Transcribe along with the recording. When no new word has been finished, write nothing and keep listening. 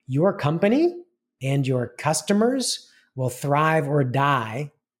your company and your customers will thrive or die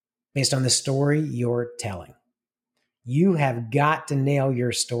based on the story you're telling. You have got to nail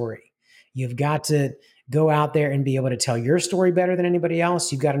your story. You've got to go out there and be able to tell your story better than anybody else.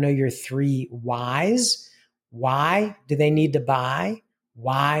 You've got to know your 3 whys. Why do they need to buy?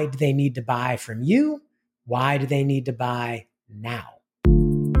 Why do they need to buy from you? Why do they need to buy now?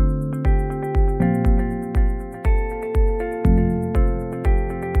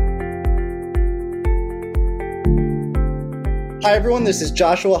 Hi, everyone. This is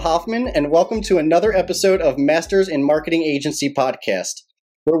Joshua Hoffman, and welcome to another episode of Masters in Marketing Agency podcast,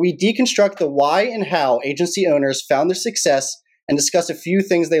 where we deconstruct the why and how agency owners found their success and discuss a few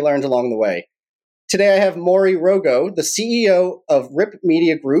things they learned along the way. Today, I have Maury Rogow, the CEO of RIP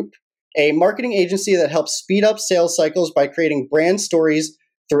Media Group, a marketing agency that helps speed up sales cycles by creating brand stories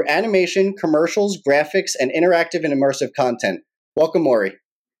through animation, commercials, graphics, and interactive and immersive content. Welcome, Maury.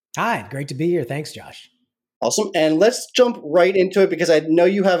 Hi, great to be here. Thanks, Josh. Awesome. And let's jump right into it because I know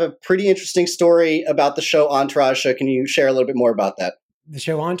you have a pretty interesting story about the show Entourage. So can you share a little bit more about that? The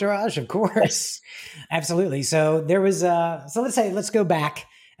show Entourage, of course. Absolutely. So there was, let's go back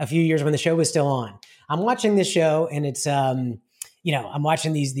a few years when the show was still on. I'm watching this show and it's, I'm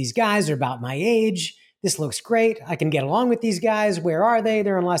watching these guys are about my age. This looks great. I can get along with these guys. Where are they?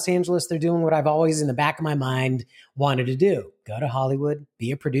 They're in Los Angeles. They're doing what I've always in the back of my mind wanted to do. Go to Hollywood,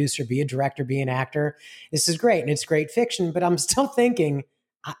 be a producer, be a director, be an actor. This is great. And it's great fiction, but I'm still thinking,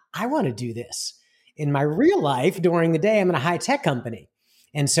 I want to do this. In my real life, during the day, I'm in a high-tech company.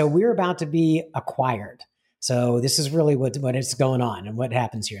 And so we're about to be acquired. So this is really what is going on and what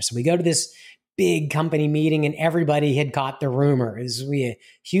happens here. So we go to this big company meeting and everybody had caught the rumor. It was a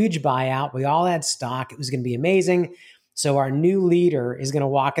huge buyout. We all had stock. It was going to be amazing. So our new leader is going to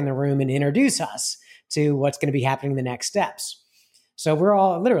walk in the room and introduce us to what's going to be happening the next steps. So we're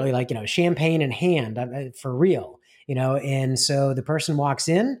all literally like, champagne in hand for real, and so the person walks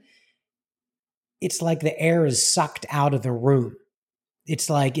in. It's like the air is sucked out of the room. It's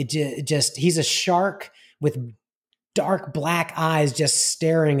like he's a shark with dark black eyes just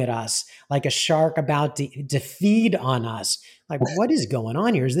staring at us like a shark about to feed on us. Like, what is going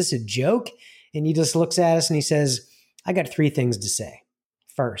on here? Is this a joke? And he just looks at us and he says, I got 3 things to say.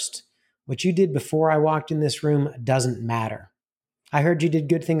 First, what you did before I walked in this room doesn't matter. I heard you did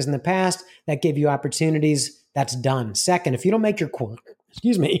good things in the past. That gave you opportunities. That's done. Second, if you don't make your quota, if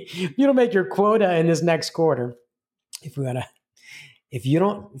you don't make your quota in this next quarter, if you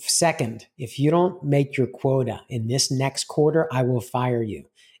don't make your quota in this next quarter, I will fire you.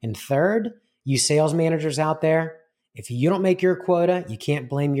 And third, you sales managers out there, if you don't make your quota, you can't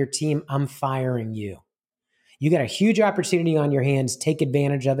blame your team. I'm firing you. You got a huge opportunity on your hands. Take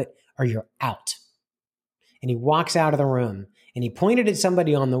advantage of it or you're out. And he walks out of the room and he pointed at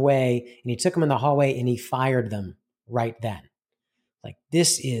somebody on the way and he took them in the hallway and he fired them right then. Like,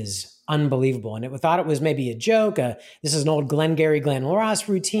 this is unbelievable. And we thought it was maybe a joke. This is an old Glenn Ross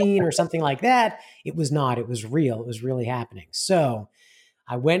routine or something like that. It was not. It was real. It was really happening. So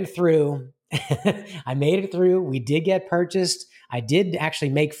I went through, I made it through. We did get purchased. I did actually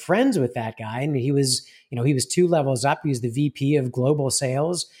make friends with that guy. And he was 2 levels up. He was the VP of global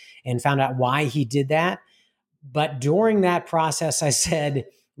sales and found out why he did that. But during that process, I said,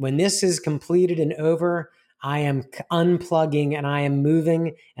 when this is completed and over, I am unplugging and I am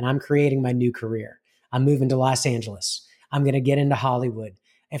moving and I'm creating my new career. I'm moving to Los Angeles. I'm going to get into Hollywood.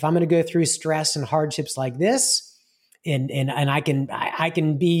 If I'm going to go through stress and hardships like this, and I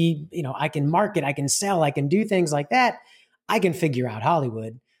can be, I can market, I can sell, I can do things like that, I can figure out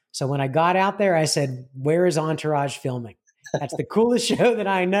Hollywood. So when I got out there, I said, where is Entourage filming? That's the coolest show that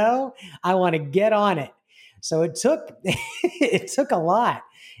I know. I want to get on it. So it took a lot.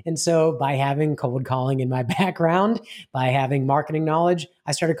 And so by having cold calling in my background, by having marketing knowledge,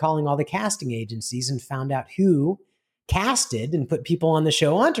 I started calling all the casting agencies and found out who casted and put people on the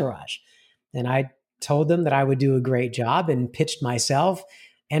show Entourage. And I told them that I would do a great job and pitched myself,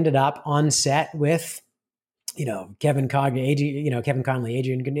 ended up on set with, Kevin Conley,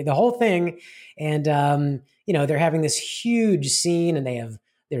 Adrian, the whole thing. And, they're having this huge scene and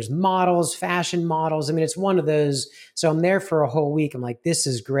there's models, fashion models. I mean, it's one of those. So I'm there for a whole week. I'm like, this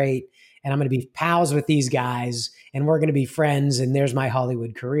is great. And I'm going to be pals with these guys and we're going to be friends. And there's my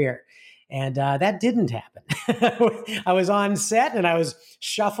Hollywood career. And that didn't happen. I was on set and I was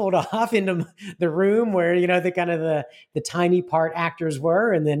shuffled off into the room where, the tiny part actors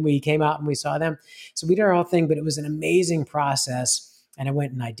were. And then we came out and we saw them. So we did our whole thing, but it was an amazing process. And I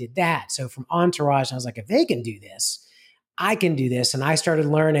went and I did that. So from Entourage, I was like, if they can do this, I can do this. And I started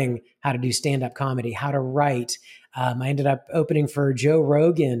learning how to do stand-up comedy, how to write. I ended up opening for Joe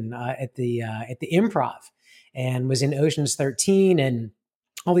Rogan at the Improv, and was in Ocean's 13 and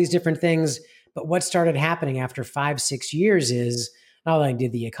all these different things. But what started happening after 5, 6 years is not only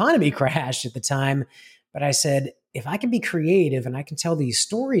did the economy crash at the time, but I said, if I can be creative and I can tell these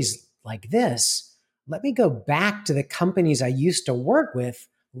stories like this, let me go back to the companies I used to work with,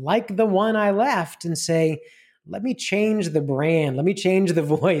 like the one I left, and say, let me change the brand. Let me change the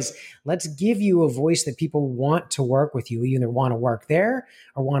voice. Let's give you a voice that people want to work with you, either want to work there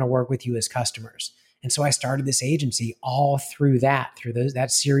or want to work with you as customers. And so I started this agency all through that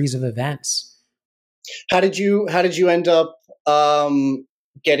series of events. How did you end up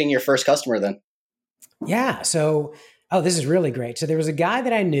getting your first customer then? Yeah. So, this is really great. So there was a guy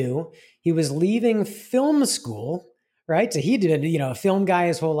that I knew. He was leaving film school, right? So he did, a film guy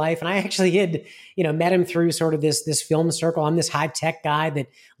his whole life. And I actually had, met him through sort of this film circle. I'm this high tech guy that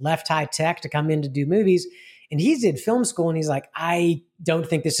left high tech to come in to do movies. And he did film school, and he's like, I don't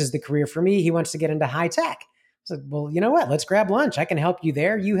think this is the career for me. He wants to get into high tech. I said, well, you know what? Let's grab lunch. I can help you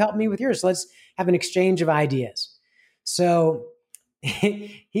there. You help me with yours. So let's have an exchange of ideas. So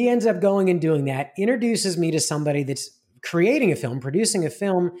he ends up going and doing that, introduces me to somebody that's creating a film, producing a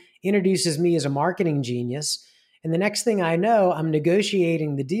film, introduces me as a marketing genius. And the next thing I know, I'm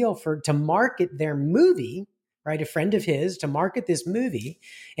negotiating the deal to market their movie, right? A friend of his to market this movie,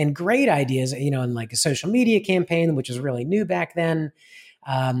 and great ideas, in like a social media campaign, which was really new back then.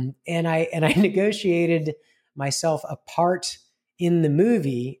 And I negotiated myself a part in the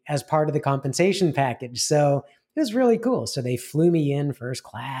movie as part of the compensation package. So it was really cool. So they flew me in first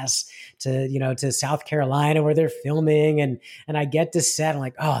class to South Carolina where they're filming, and I get to set. I'm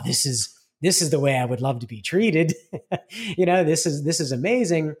like, oh, this is the way I would love to be treated. This is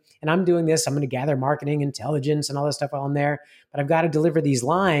amazing. And I'm doing this. I'm going to gather marketing intelligence and all this stuff on there, but I've got to deliver these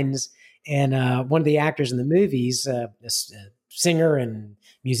lines. And one of the actors in the movies, this singer and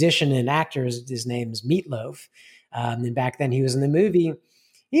musician and actor, his name's Meatloaf. And back then he was in the movie.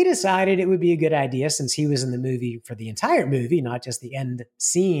 He decided it would be a good idea, since he was in the movie for the entire movie, not just the end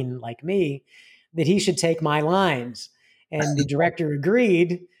scene like me, that he should take my lines. And the director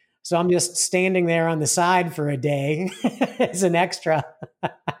agreed. So I'm just standing there on the side for a day as an extra.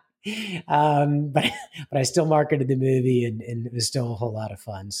 But I still marketed the movie, and it was still a whole lot of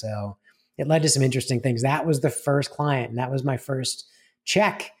fun. So it led to some interesting things. That was the first client, and that was my first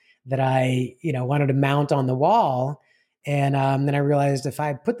check that I, wanted to mount on the wall. And then I realized if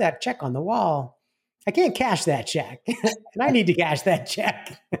I put that check on the wall, I can't cash that check, and I need to cash that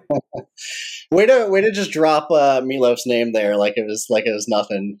check. Way to just drop Meatloaf's name there, like it was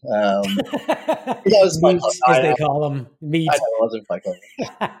nothing. Meat, as they call them, meat. I know it wasn't Fight Club.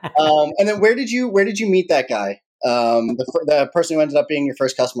 And then where did you meet that guy? The person who ended up being your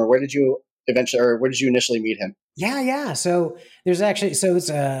first customer. Where did you initially meet him? Yeah. So there's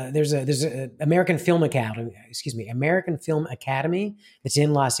a American Film Academy, American Film Academy that's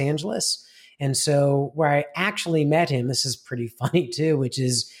in Los Angeles. And so where I actually met him, this is pretty funny too, which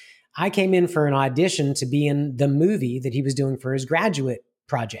is I came in for an audition to be in the movie that he was doing for his graduate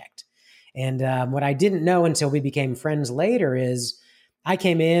project. And what I didn't know until we became friends later is I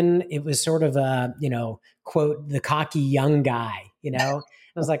came in, it was sort of a, quote, the cocky young guy,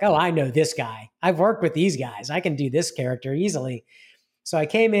 I was like, oh, I know this guy. I've worked with these guys. I can do this character easily. So I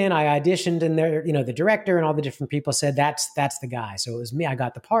came in, I auditioned, and there, the director and all the different people said, that's the guy. So it was me. I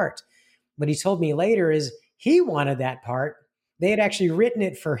got the part. What he told me later is he wanted that part. They had actually written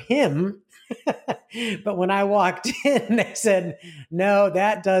it for him. But when I walked in, they said, no,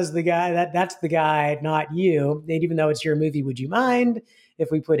 that does the guy, that's the guy, not you. And even though it's your movie, would you mind if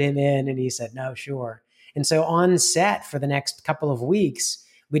we put him in? And he said, no, sure. And so on set for the next couple of weeks,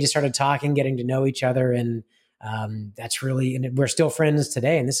 we just started talking, getting to know each other. And that's really, and we're still friends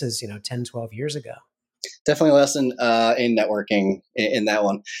today. And this is, 10, 12 years ago. Definitely a lesson in networking in that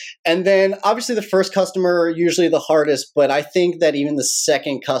one. And then obviously the first customer, usually the hardest, but I think that even the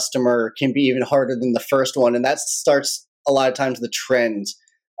second customer can be even harder than the first one. And that starts a lot of times the trend.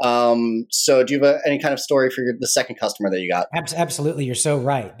 So do you have any kind of story for the second customer that you got? Absolutely. You're so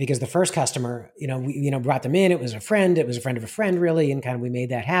right. Because the first customer, we brought them in. It was a friend of a friend, really. And kind of we made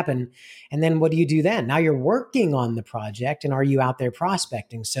that happen. And then what do you do then? Now you're working on the project, and are you out there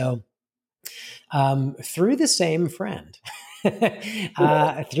prospecting? So through the same friend, he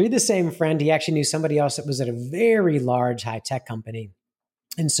actually knew somebody else that was at a very large high tech company.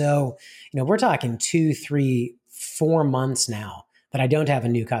 And so, we're talking 2, 3, 4 months now that I don't have a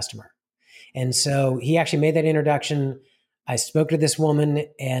new customer. And so he actually made that introduction. I spoke to this woman,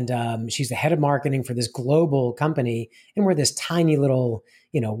 and she's the head of marketing for this global company. And we're this tiny little,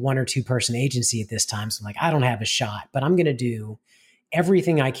 1 or 2 person agency at this time. So I'm like, I don't have a shot, but I'm going to do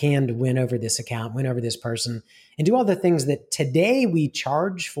everything I can to win over this account, win over this person, and do all the things that today we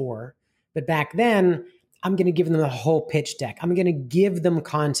charge for. But back then, I'm going to give them the whole pitch deck. I'm going to give them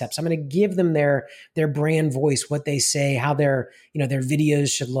concepts. I'm going to give them their brand voice, what they say, how their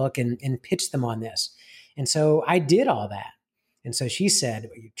videos should look, and pitch them on this. And so I did all that. And so she said,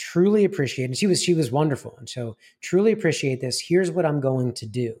 "You truly appreciate it." And she was wonderful. And so, truly appreciate this. Here's what I'm going to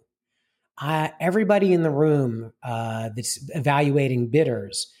do. Everybody in the room that's evaluating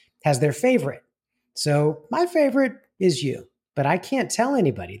bidders has their favorite. So my favorite is you, but I can't tell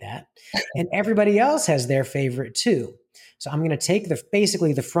anybody that. And everybody else has their favorite too. So I'm going to take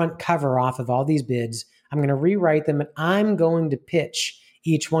basically the front cover off of all these bids. I'm going to rewrite them, and I'm going to pitch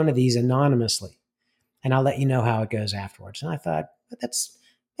each one of these anonymously. And I'll let you know how it goes afterwards. And I thought,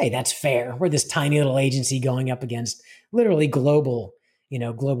 that's fair. We're this tiny little agency going up against literally global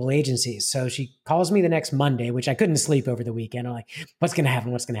agencies. So she calls me the next Monday, which I couldn't sleep over the weekend. I'm like, what's going to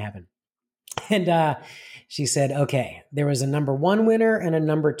happen? What's going to happen? And she said, okay, there was a number 1 winner and a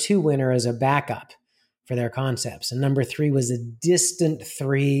number 2 winner as a backup for their concepts. And number 3 was a distant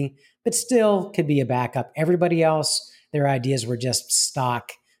 3, but still could be a backup. Everybody else, their ideas were just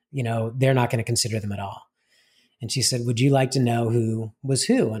stock. They're not going to consider them at all. And she said, would you like to know who was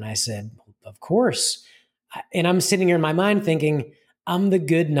who? And I said, of course. And I'm sitting here in my mind thinking, I'm the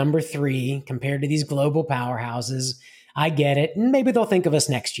good number 3 compared to these global powerhouses. I get it. And maybe they'll think of us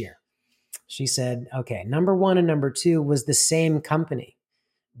next year. She said, okay, number 1 and number 2 was the same company.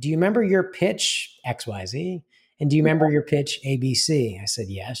 Do you remember your pitch, XYZ? And do you remember your pitch, ABC? I said,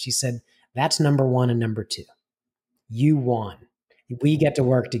 yes. She said, that's number 1 and number 2. You won. We get to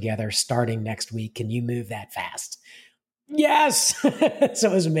work together starting next week. Can you move that fast? Yes. So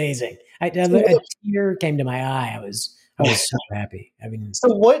it was amazing. A tear came to my eye. I was so happy. I mean, so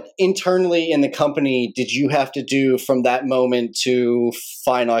what internally in the company did you have to do from that moment to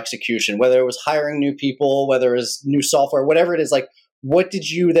final execution? Whether it was hiring new people, whether it was new software, whatever it is, like, what did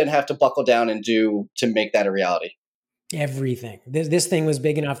you then have to buckle down and do to make that a reality? Everything. This thing was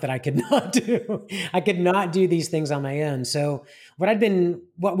big enough that I could not do. I could not do these things on my own. So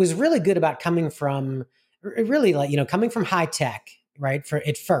what was really good about coming from high tech, right?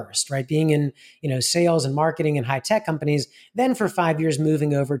 At first, right? Being in, sales and marketing and high tech companies, then for 5 years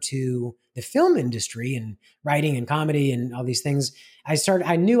moving over to the film industry and writing and comedy and all these things.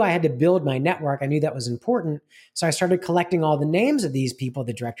 I knew I had to build my network. I knew that was important. So I started collecting all the names of these people,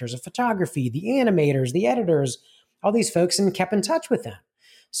 the directors of photography, the animators, the editors, all these folks, and kept in touch with them.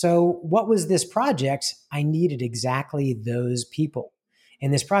 So what was this project? I needed exactly those people.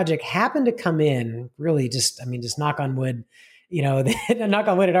 And this project happened to come in really just knock on wood, knock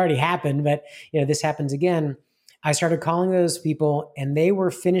on wood, it already happened, but this happens again. I started calling those people, and they were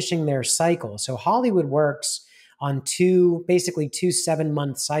finishing their cycle. So Hollywood works on two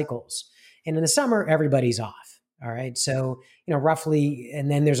 7-month cycles. And in the summer, everybody's off. All right. So, roughly, and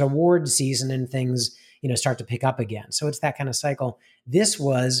then there's award season and things, start to pick up again. So it's that kind of cycle. This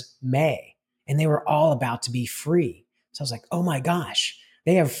was May, and they were all about to be free. So I was like, oh my gosh,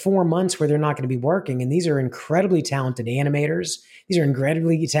 they have 4 months where they're not going to be working. And these are incredibly talented animators. These are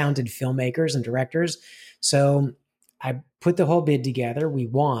incredibly talented filmmakers and directors. So I put the whole bid together. We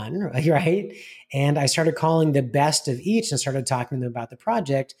won, right? And I started calling the best of each and started talking to them about the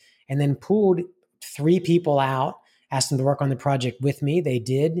project, and then pulled 3 people out, asked them to work on the project with me. They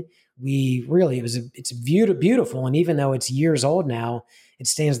did. It's beautiful. And even though it's years old now, it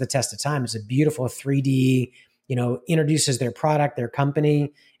stands the test of time. It's a beautiful 3D, introduces their product, their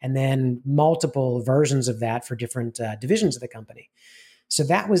company, and then multiple versions of that for different divisions of the company. So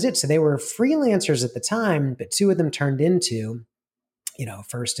that was it. So they were freelancers at the time, but 2 of them turned into,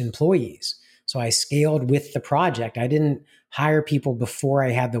 first employees. So I scaled with the project. I didn't hire people before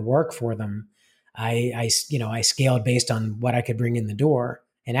I had the work for them. I scaled based on what I could bring in the door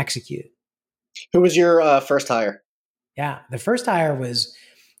and execute. Who was your first hire? Yeah, the first hire was,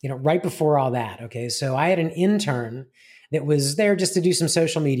 right before all that. Okay, so I had an intern that was there just to do some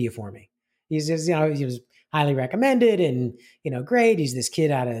social media for me. He was highly recommended and, great. He's this kid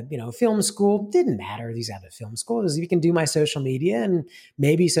out of, film school. Didn't matter. He's out of film school. If he can do my social media and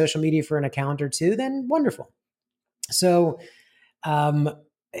maybe social media for an account or 2, then wonderful. So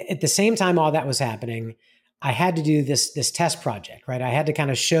at the same time all that was happening, I had to do this test project, right? I had to kind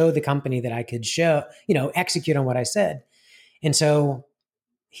of show the company that I could execute on what I said. And so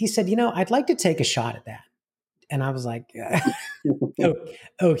he said, I'd like to take a shot at that. And I was like, Oh,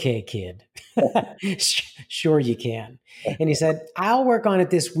 okay, kid. Sure you can. And he said, I'll work on it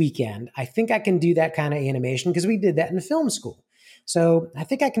this weekend. I think I can do that kind of animation because we did that in film school. So I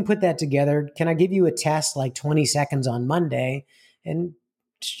think I can put that together. Can I give you a test like 20 seconds on Monday? And,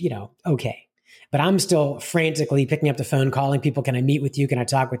 okay. But I'm still frantically picking up the phone, calling people. Can I meet with you? Can I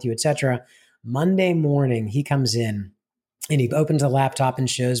talk with you, etc. Monday morning, he comes in and he opens the laptop and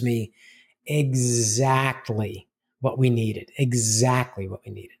shows me exactly what we needed. Exactly what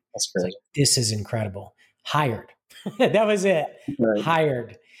we needed. That's It's crazy. like, this is incredible. Hired. That was it. Right.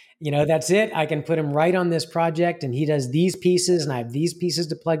 Hired. That's it. I can put him right on this project and he does these pieces and I have these pieces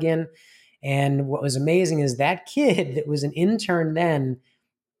to plug in. And what was amazing is that kid that was an intern then,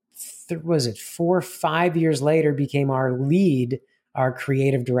 was it 4 or 5 years later, became our lead, our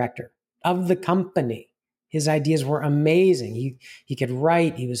creative director of the company. His ideas were amazing. He could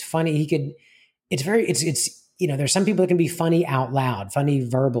write. He was funny. He could. There's some people that can be funny out loud, funny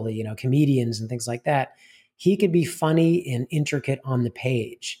verbally. Comedians and things like that. He could be funny and intricate on the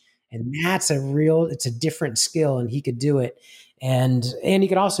page, and that's it's a different skill, and he could do it. And he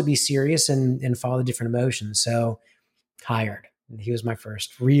could also be serious and follow the different emotions. So hired. He was my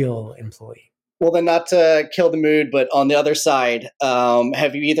first real employee. Well, then, not to kill the mood, but on the other side,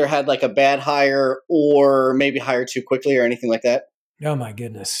 have you either had like a bad hire or maybe hired too quickly or anything like that? Oh my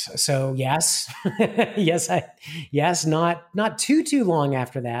goodness. So yes, yes, not too long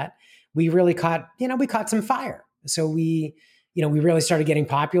after that, we really caught some fire. So we really started getting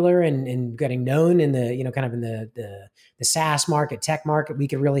popular and getting known in the, kind of in the SaaS market, tech market. We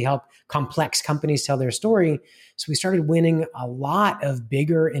could really help complex companies tell their story. So we started winning a lot of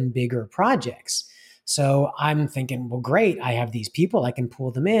bigger and bigger projects. So I'm thinking, well, great. I have these people, I can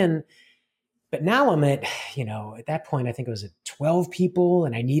pull them in. But now I'm at that point, I think it was at 12 people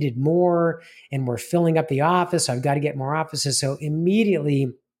and I needed more and we're filling up the office. So I've got to get more offices. So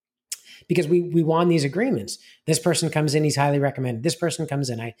immediately, because we won these agreements, this person comes in, he's highly recommended. This person comes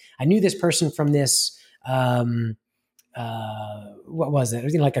in. I knew this person from this, what was it? It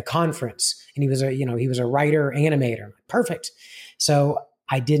was like a conference and he was a writer, animator. Perfect. So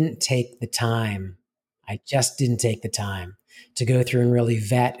I didn't take the time. I just didn't take the time to go through and really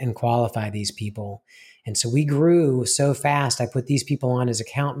vet and qualify these people. And so we grew so fast. I put these people on as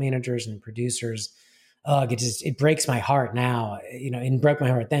account managers and producers. It breaks my heart now, and broke my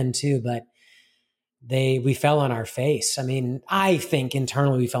heart then too, but we fell on our face. I mean, I think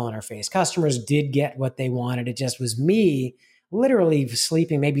internally we fell on our face. Customers did get what they wanted. It just was me literally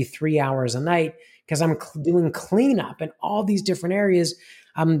sleeping maybe 3 hours a night because I'm doing cleanup in all these different areas.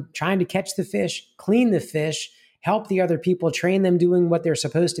 I'm trying to catch the fish, clean the fish, help the other people, train them doing what they're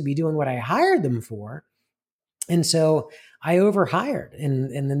supposed to be doing, what I hired them for. And so I overhired.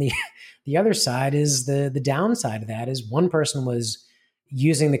 And then the other side is the downside of that is one person was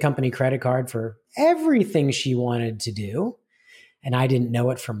using the company credit card for everything she wanted to do. And I didn't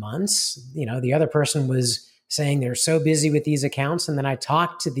know it for months. The other person was saying they're so busy with these accounts. And then I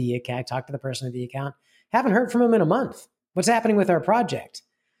talked to the person at the account, haven't heard from him in a month. What's happening with our project?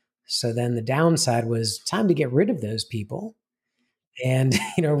 So then the downside was time to get rid of those people and,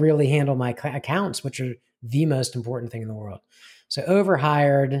 really handle my accounts, which are the most important thing in the world. So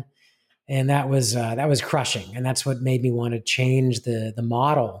overhired, and that was crushing. And that's what made me want to change the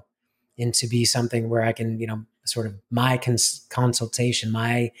model into be something where I can, sort of my consultation,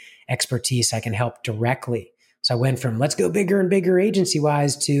 my expertise, I can help directly. So I went from let's go bigger and bigger agency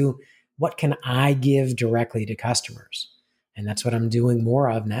wise to what can I give directly to customers? And that's what I'm doing more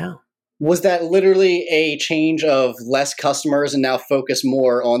of now. Was that literally a change of less customers and now focus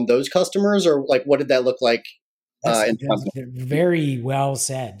more on those customers, or like what did that look like? That's very well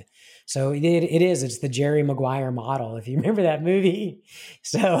said. So it is. It's the Jerry Maguire model, if you remember that movie.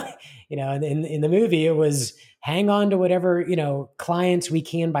 So, in the movie, it was hang on to whatever, clients we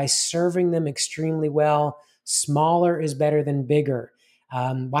can by serving them extremely well. Smaller is better than bigger.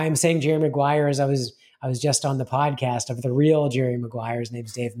 Why I'm saying Jerry Maguire is I was just on the podcast of the real Jerry Maguire. His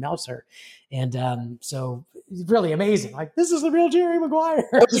name's Dave Meltzer. And so it's really amazing. Like, this is the real Jerry Maguire.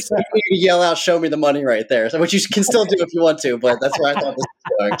 So, you yell out, show me the money right there. So, which you can still do if you want to, but that's where I thought this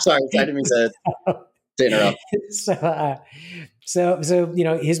was going. Sorry, I didn't mean to interrupt. So,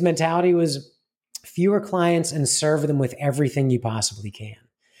 his mentality was fewer clients and serve them with everything you possibly can.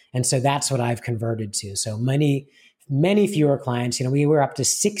 And so that's what I've converted to. So many fewer clients. We were up to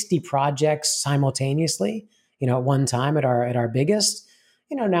 60 projects simultaneously, at one time at our biggest.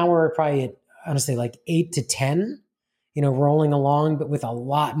 Now we're probably at, honestly, like 8 to 10, rolling along, but with a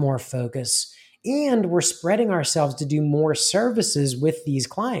lot more focus. And we're spreading ourselves to do more services with these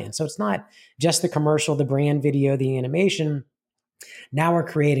clients. So it's not just the commercial, the brand video, the animation. Now we're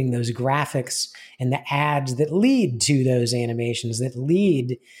creating those graphics and the ads that lead to those animations, that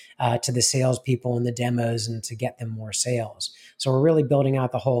lead to the salespeople and the demos and to get them more sales. So we're really building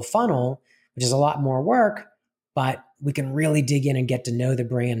out the whole funnel, which is a lot more work, but we can really dig in and get to know the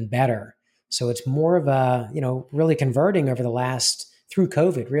brand better. So it's more of a, really converting over the last, through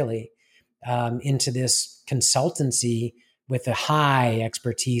COVID, really, into this consultancy with a high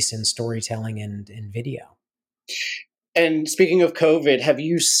expertise in storytelling and video. And speaking of COVID, have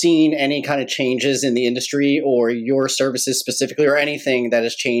you seen any kind of changes in the industry or your services specifically, or anything that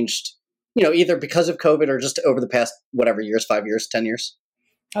has changed, either because of COVID or just over the past, whatever years, 5 years, 10 years?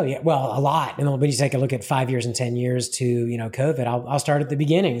 Oh yeah, well, a lot. And when you take a look at 5 years and 10 years to COVID, I'll start at the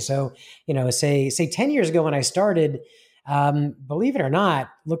beginning. So say 10 years ago when I started, believe it or not,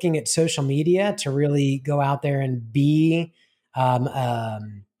 looking at social media to really go out there and be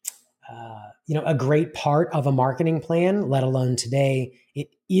a great part of a marketing plan, let alone today, it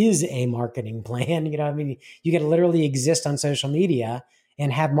is a marketing plan. You got to literally exist on social media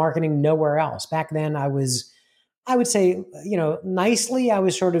and have marketing nowhere else. Back then I would say, nicely, I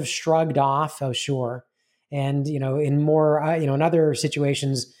was sort of shrugged off. Oh, sure. And, in more, in other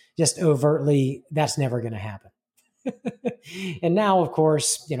situations, just overtly, that's never going to happen. And now, of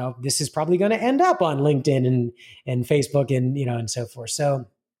course, this is probably going to end up on LinkedIn and Facebook and so forth. So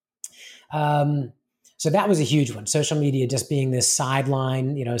that was a huge one. Social media just being this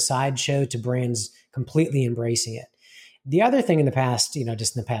sideline, sideshow to brands completely embracing it. The other thing in the past,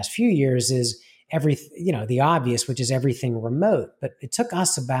 just in the past few years is the obvious, which is everything remote. But it took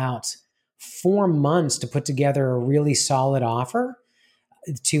us about 4 months to put together a really solid offer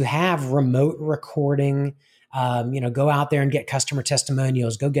to have remote recording, go out there and get customer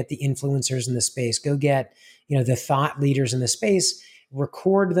testimonials, go get the influencers in the space, go get, the thought leaders in the space,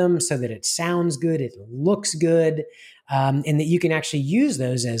 record them so that it sounds good, it looks good, and that you can actually use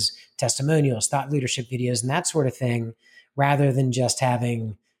those as testimonials, thought leadership videos, and that sort of thing, rather than just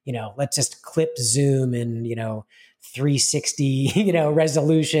having, let's just clip Zoom and, 360,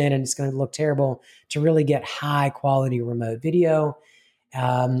 resolution, and it's going to look terrible, to really get high quality remote video,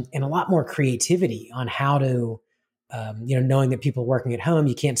 and a lot more creativity on how to, knowing that people are working at home,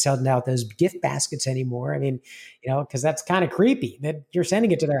 you can't send out those gift baskets anymore. I mean, because that's kind of creepy that you're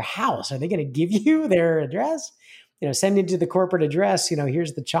sending it to their house. Are they going to give you their address? Send it to the corporate address.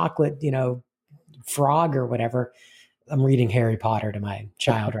 Here's the chocolate, frog or whatever. I'm reading Harry Potter to my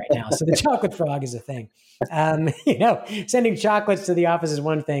child right now. So the chocolate frog is a thing. Sending chocolates to the office is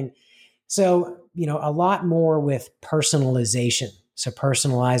one thing. So, a lot more with personalization. So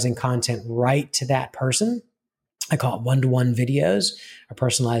personalizing content right to that person. I call it one-to-one videos or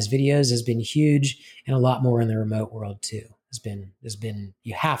personalized videos has been huge, and a lot more in the remote world too. Has been,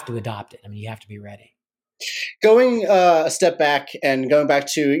 you have to adopt it. I mean, you have to be ready. Going a step back and going back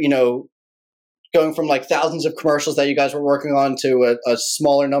to, going from like thousands of commercials that you guys were working on to a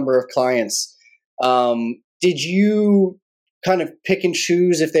smaller number of clients, did you kind of pick and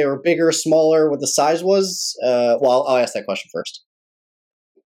choose if they were bigger or smaller, what the size was? Well, I'll ask that question first.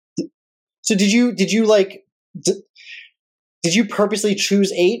 So did you purposely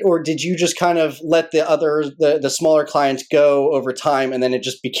choose 8, or did you just kind of let the smaller clients go over time, and then it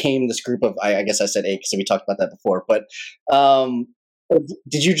just became this group of, I guess I said 8 because we talked about that before, but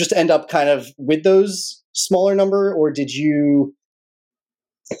did you just end up kind of with those smaller number, or did you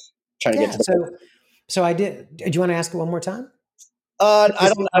trying to get to so I did. Do you want to ask it one more time?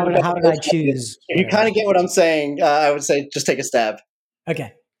 I don't know. How did I choose? If you kind of get what I'm saying, I would say just take a stab.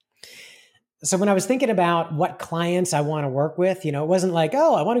 Okay. So when I was thinking about what clients I want to work with, it wasn't like,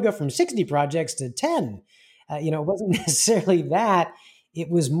 oh, I want to go from 60 projects to 10. It wasn't necessarily that. It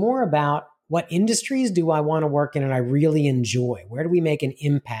was more about what industries do I want to work in and I really enjoy? Where do we make an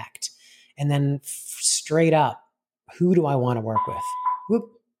impact? And then straight up, who do I want to work with?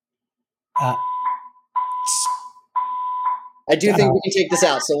 Whoop. I do think we can take this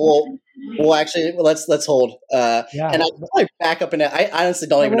out. So we'll actually let's hold. Yeah. And I'll probably back up in it. I honestly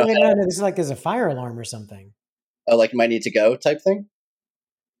don't even know. No, this is like there's a fire alarm or something. Oh, like might need to go type thing.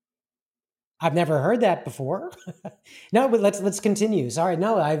 I've never heard that before. No, but let's continue. Sorry,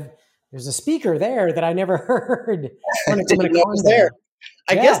 no, there's a speaker there that I never heard. I was there.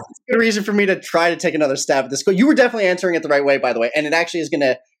 I guess that's a good reason for me to try to take another stab at this. You were definitely answering it the right way, by the way, and it actually is going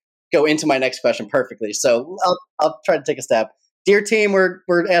to go into my next question perfectly. So I'll try to take a stab. Dear team, we're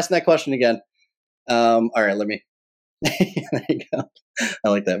asking that question again. All right, let me. There you go. I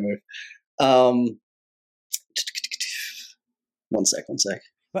like that move. One sec.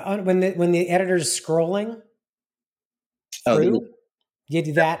 But when the editor's scrolling through, you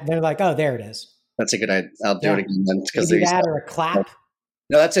do that. They're like, oh, there it is. That's a good idea. I'll do it Yeah. again then You can because do there's that or a clap,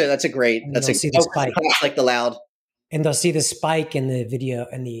 no. That's a great. and That's you'll a see the oh, spike. like the loud. And they'll see the spike in the video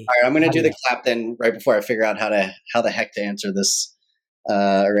and the All right, I'm going to do audio. the clap then right before I figure out how the heck to answer this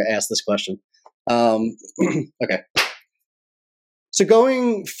or ask this question. Okay. So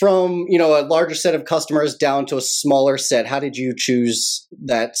going from a larger set of customers down to a smaller set, how did you choose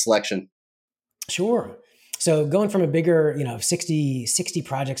that selection? Sure. So going from a bigger, 60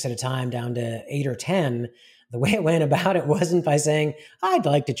 projects at a time down to 8 or 10, the way it went about it wasn't by saying, I'd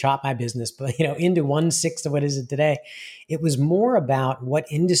like to chop my business, but into 1/6 of what is it today. It was more about what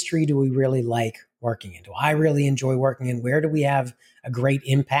industry do we really like working in? Do I really enjoy working in? Where do we have a great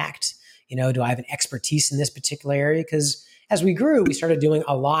impact? Do I have an expertise in this particular area? Because as we grew, we started doing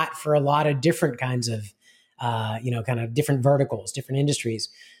a lot for a lot of different kinds of, kind of different verticals, different industries.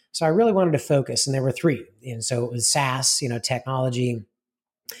 So I really wanted to focus, and there were three. And so it was SaaS, technology,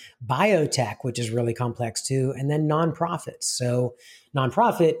 biotech, which is really complex too, and then nonprofits. So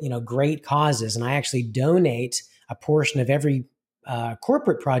nonprofit, great causes. And I actually donate a portion of every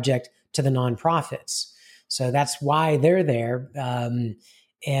corporate project to the nonprofits. So that's why they're there.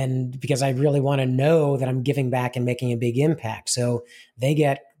 And because I really want to know that I'm giving back and making a big impact. So they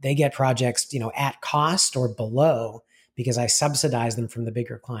get projects, at cost or below, because I subsidize them from the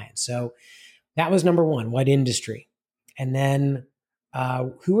bigger clients. So that was number one, what industry? And then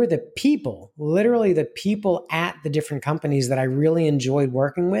who are the people, literally the people at the different companies that I really enjoyed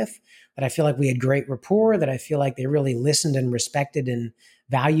working with, that I feel like we had great rapport, that I feel like they really listened and respected and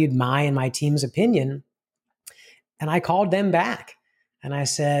valued my and my team's opinion. And I called them back and I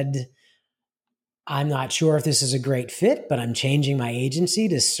said, I'm not sure if this is a great fit, but I'm changing my agency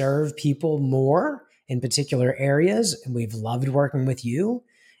to serve people more in particular areas. And we've loved working with you.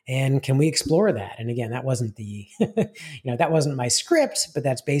 And can we explore that? And again, that wasn't that wasn't my script, but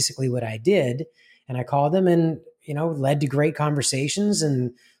that's basically what I did. And I called them and, led to great conversations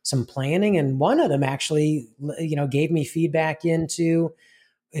and some planning. And one of them actually, gave me feedback into,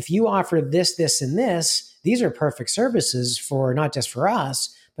 if you offer this, this, and this, these are perfect services for not just for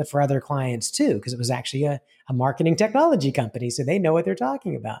us, but for other clients too, because it was actually a marketing technology company. So they know what they're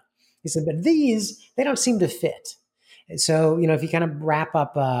talking about. He said, but these, they don't seem to fit. So, if you kind of wrap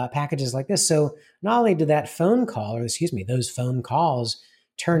up packages like this, so not only did that phone call, or excuse me, those phone calls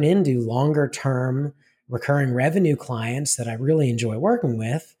turn into longer term recurring revenue clients that I really enjoy working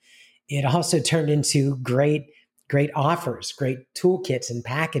with, it also turned into great offers, great toolkits and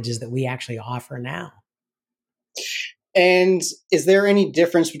packages that we actually offer now. And is there any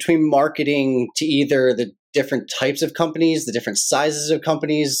difference between marketing to either the different types of companies, the different sizes of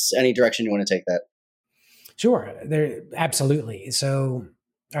companies? Any direction you want to take that? Sure, there absolutely. So,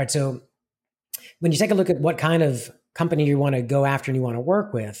 all right. So, when you take a look at what kind of company you want to go after and you want to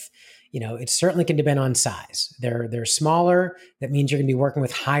work with, it certainly can depend on size. They're smaller. That means you're going to be working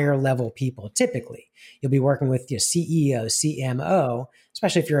with higher level people. Typically, you'll be working with your CEO, CMO,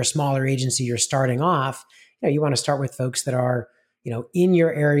 especially if you're a smaller agency, you're starting off. You want to start with folks that are, in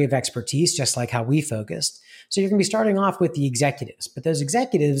your area of expertise, just like how we focused. So you're going to be starting off with the executives, but those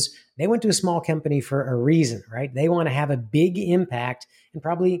executives, they went to a small company for a reason, right? They want to have a big impact and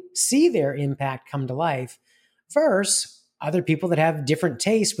probably see their impact come to life, versus other people that have different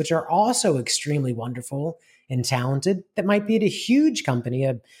tastes, which are also extremely wonderful and talented, that might be at a huge company,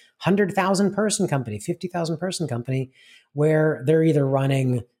 100,000 person company, 50,000 person company, where they're either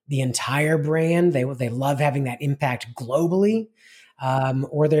running the entire brand, they love having that impact globally,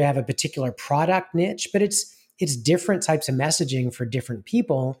 or they have a particular product niche, but it's different types of messaging for different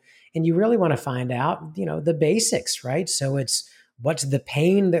people. And you really want to find out, the basics, right? So it's what's the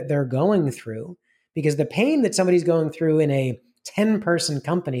pain that they're going through, because the pain that somebody's going through in a 10-person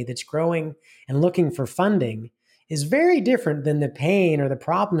company that's growing and looking for funding is very different than the pain or the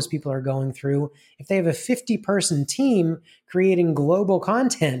problems people are going through if they have a 50-person team creating global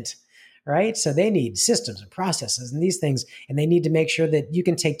content, right? So they need systems and processes and these things, and they need to make sure that you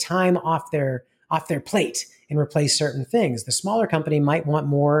can take time off their plate and replace certain things. The smaller company might want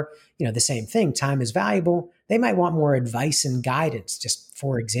more, the same thing. Time is valuable. They might want more advice and guidance, just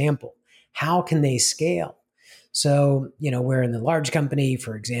for example. How can they scale? So, where in the large company,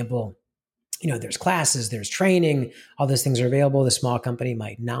 for example, there's classes, there's training, all those things are available. The small company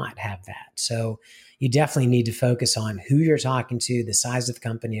might not have that. So you definitely need to focus on who you're talking to, the size of the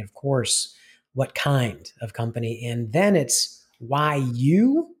company, and of course, what kind of company. And then it's why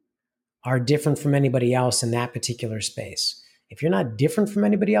you are different from anybody else in that particular space. If you're not different from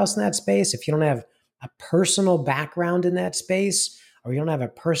anybody else in that space, if you don't have a personal background in that space, or you don't have a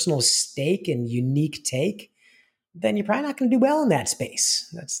personal stake and unique take, then you're probably not going to do well in that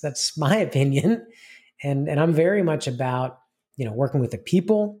space. That's my opinion. And I'm very much about, working with the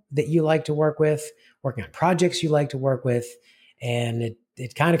people that you like to work with, working on projects you like to work with. And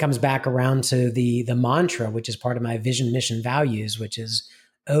it kind of comes back around to the mantra, which is part of my vision, mission, values, which is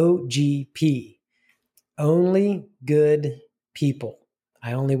OGP, only good people.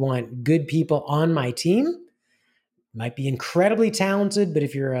 I only want good people on my team. Might be incredibly talented, but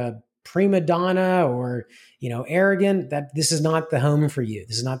if you're a prima donna or, arrogant, that this is not the home for you.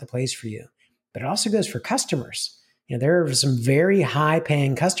 This is not the place for you. But it also goes for customers. There are some very high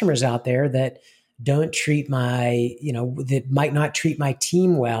paying customers out there that don't treat that might not treat my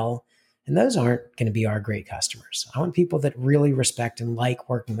team well. And those aren't going to be our great customers. I want people that really respect and like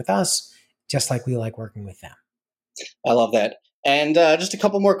working with us, just like we like working with them. I love that. And just a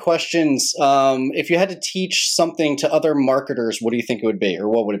couple more questions. If you had to teach something to other marketers, what do you think it would be, or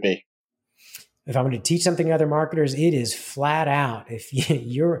what would it be? If I'm going to teach something to other marketers, it is flat out. If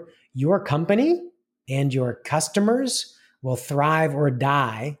your company and your customers will thrive or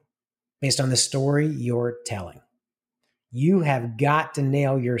die based on the story you're telling. You have got to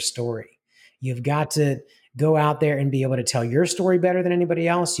nail your story. You've got to go out there and be able to tell your story better than anybody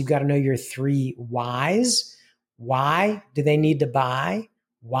else. You've got to know your 3 whys. Why do they need to buy?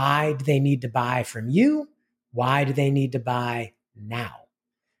 Why do they need to buy from you? Why do they need to buy now?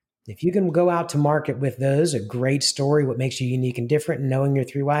 If you can go out to market with those, a great story, what makes you unique and different, and knowing your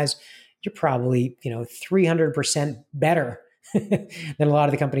 3 whys, you're probably 300% better than a lot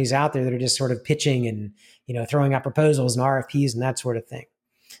of the companies out there that are just sort of pitching and throwing out proposals and RFPs and that sort of thing.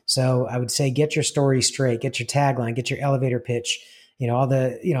 So I would say get your story straight, get your tagline, get your elevator pitch.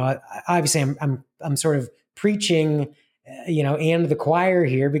 Obviously I'm sort of preaching, and the choir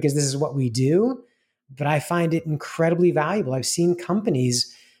here because this is what we do, but I find it incredibly valuable. I've seen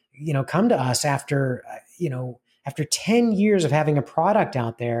companies, come to us after 10 years of having a product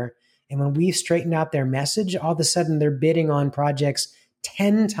out there. And when we've straightened out their message, all of a sudden they're bidding on projects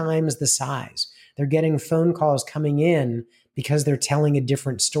 10 times the size. They're getting phone calls coming in because they're telling a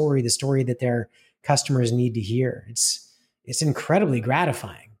different story, the story that their customers need to hear. It's incredibly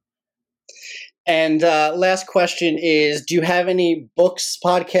gratifying. And last question is, do you have any books,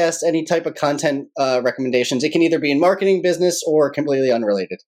 podcasts, any type of content recommendations? It can either be in marketing, business, or completely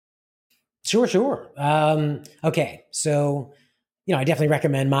unrelated. Sure. Okay. So, I definitely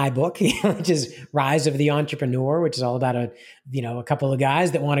recommend my book, which is Rise of the Entrepreneur, which is all about a couple of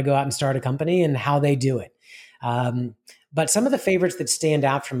guys that want to go out and start a company and how they do it. But some of the favorites that stand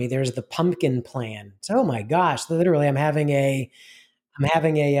out for me, there's the Pumpkin Plan. So, oh my gosh, literally I'm having a,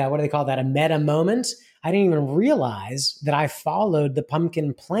 what do they call that? A meta moment. I didn't even realize that I followed the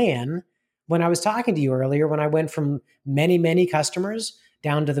Pumpkin Plan when I was talking to you earlier, when I went from many, many customers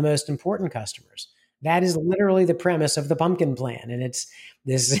down to the most important customers. That is literally the premise of the Pumpkin Plan. And it's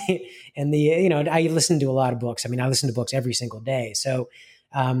this, and I listen to a lot of books. I mean, I listen to books every single day. So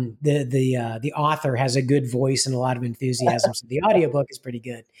the author has a good voice and a lot of enthusiasm. So the audiobook is pretty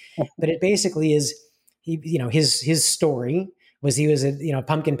good, but it basically is, his story was he was at,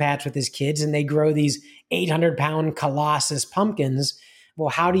 pumpkin patch with his kids and they grow these 800-pound colossus pumpkins. Well,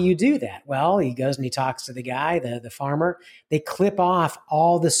 how do you do that? Well, he goes and he talks to the guy, the farmer. They clip off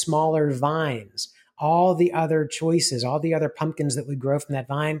all the smaller vines, all the other choices, all the other pumpkins that would grow from that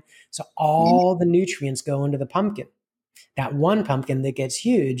vine. So all the nutrients go into the pumpkin. That one pumpkin that gets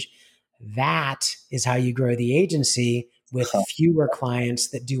huge, that is how you grow the agency with fewer clients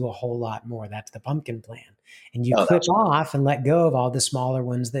that do a whole lot more. That's the Pumpkin Plan. And you clip off and let go of all the smaller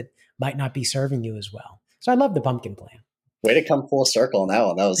ones that might not be serving you as well. So I love the Pumpkin Plan. Way to come full circle on that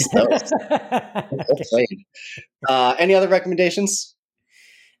one. That was well played. Any other recommendations?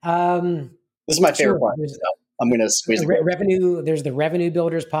 This is my favorite one. So I'm going to squeeze revenue. There's the Revenue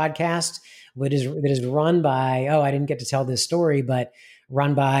Builders podcast, that is run by, I didn't get to tell this story, but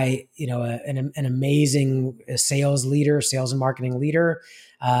run by, an amazing sales and marketing leader.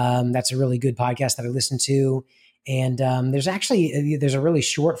 That's a really good podcast that I listen to. And there's a really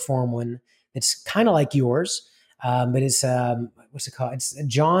short form one that's kind of like yours. But it's what's it called? It's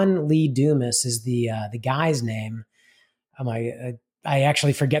John Lee Dumas is the guy's name. I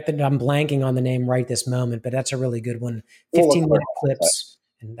actually forget that I'm blanking on the name right this moment, but that's a really good one. 15-minute clips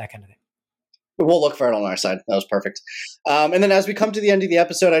and that kind of thing. We'll look for it on our side. That was perfect. And then as we come to the end of the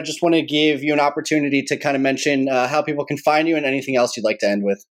episode, I just want to give you an opportunity to kind of mention how people can find you and anything else you'd like to end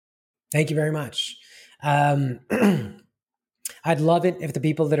with. Thank you very much. I'd love it if the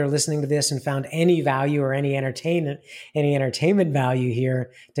people that are listening to this and found any value or any entertainment value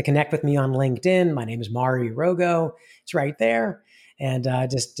here to connect with me on LinkedIn. My name is Maury Rogow. It's right there. And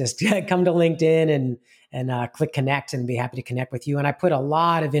just come to LinkedIn and click connect and be happy to connect with you. And I put a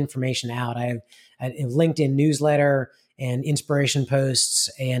lot of information out. I have a LinkedIn newsletter and inspiration posts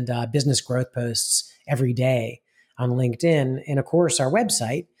and business growth posts every day on LinkedIn. And of course, our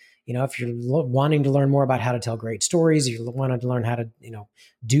website, if you're wanting to learn more about how to tell great stories, if you wanted to learn how to,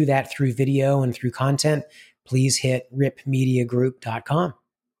 do that through video and through content, please hit ripmediagroup.com.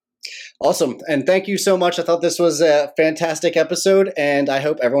 Awesome. And thank you so much. I thought this was a fantastic episode, and I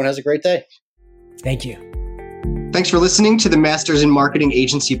hope everyone has a great day. Thank you. Thanks for listening to the Masters in Marketing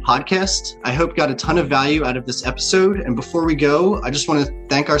Agency podcast. I hope you got a ton of value out of this episode. And before we go, I just want to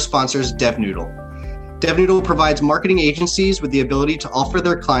thank our sponsors, DevNoodle. DevNoodle provides marketing agencies with the ability to offer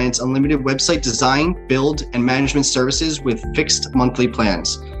their clients unlimited website design, build, and management services with fixed monthly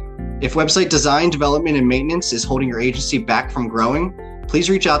plans. If website design, development, and maintenance is holding your agency back from growing, please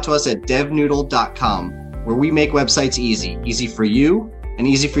reach out to us at devnoodle.com, where we make websites easy for you and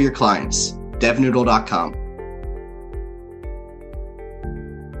easy for your clients. devnoodle.com.